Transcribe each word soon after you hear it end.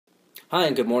Hi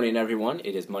and good morning, everyone.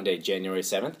 It is Monday, January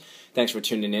 7th. Thanks for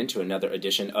tuning in to another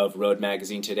edition of Road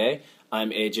Magazine today.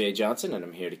 I'm AJ Johnson, and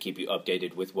I'm here to keep you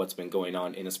updated with what's been going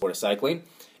on in the sport of cycling.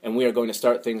 And we are going to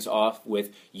start things off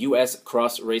with U.S.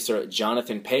 cross racer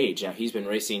Jonathan Page. Now, he's been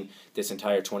racing this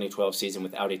entire 2012 season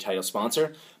without a title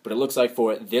sponsor, but it looks like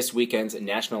for this weekend's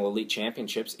National Elite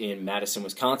Championships in Madison,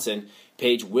 Wisconsin,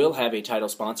 Page will have a title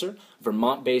sponsor.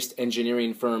 Vermont-based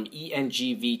engineering firm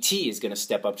ENGVT is going to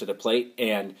step up to the plate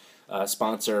and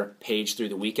sponsor Page through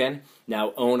the weekend.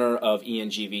 Now, owner of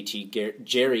ENGVT,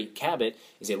 Jerry Cabot,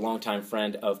 is a longtime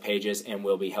friend of Page's and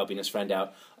will be helping his friend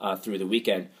out through the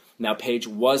weekend. Now, Page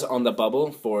was on the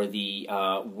bubble for the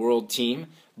World team,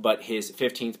 but his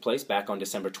 15th place back on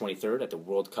December 23rd at the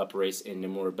World Cup race in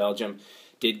Namur, Belgium,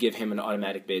 did give him an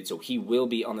automatic bid, so he will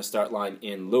be on the start line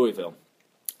in Louisville.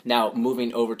 Now,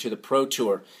 moving over to the Pro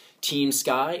Tour, Team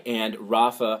Sky and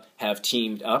Rapha have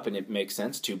teamed up, and it makes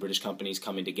sense, two British companies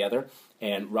coming together,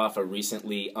 and Rapha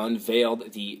recently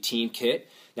unveiled the team kit.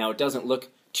 Now, it doesn't look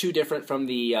too different from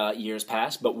the years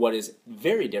past, but what is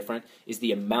very different is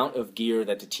the amount of gear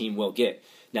that the team will get.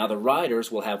 Now, the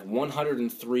riders will have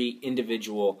 103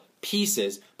 individual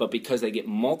pieces, but because they get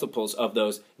multiples of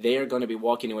those, they are going to be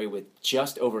walking away with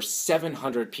just over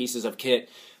 700 pieces of kit.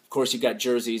 Of course, you've got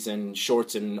jerseys and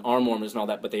shorts and arm warmers and all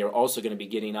that, but they are also going to be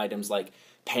getting items like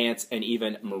pants and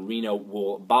even merino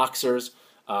wool boxers.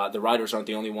 The riders aren't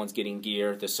the only ones getting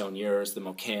gear. The soigneurs, the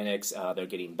mechanics, they're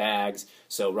getting bags.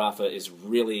 So Rapha is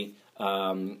really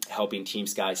helping Team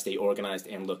Sky stay organized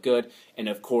and look good. And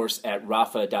of course, at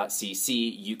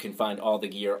rapha.cc, you can find all the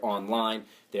gear online.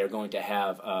 They're going to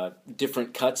have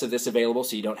different cuts of this available,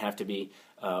 so you don't have to be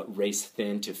race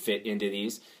thin to fit into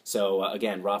these. So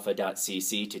again,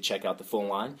 rapha.cc to check out the full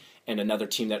line. And another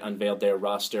team that unveiled their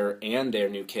roster and their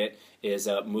new kit is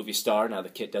Movie Star. Now, the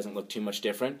kit doesn't look too much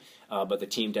different, but the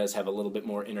team does have a little bit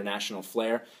more international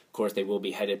flair. Of course, they will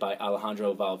be headed by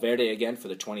Alejandro Valverde again for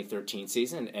the 2013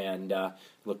 season, and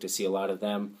look to see a lot of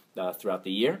them throughout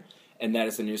the year. And that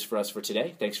is the news for us for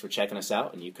today. Thanks for checking us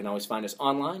out, and you can always find us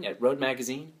online at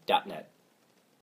roadmagazine.net.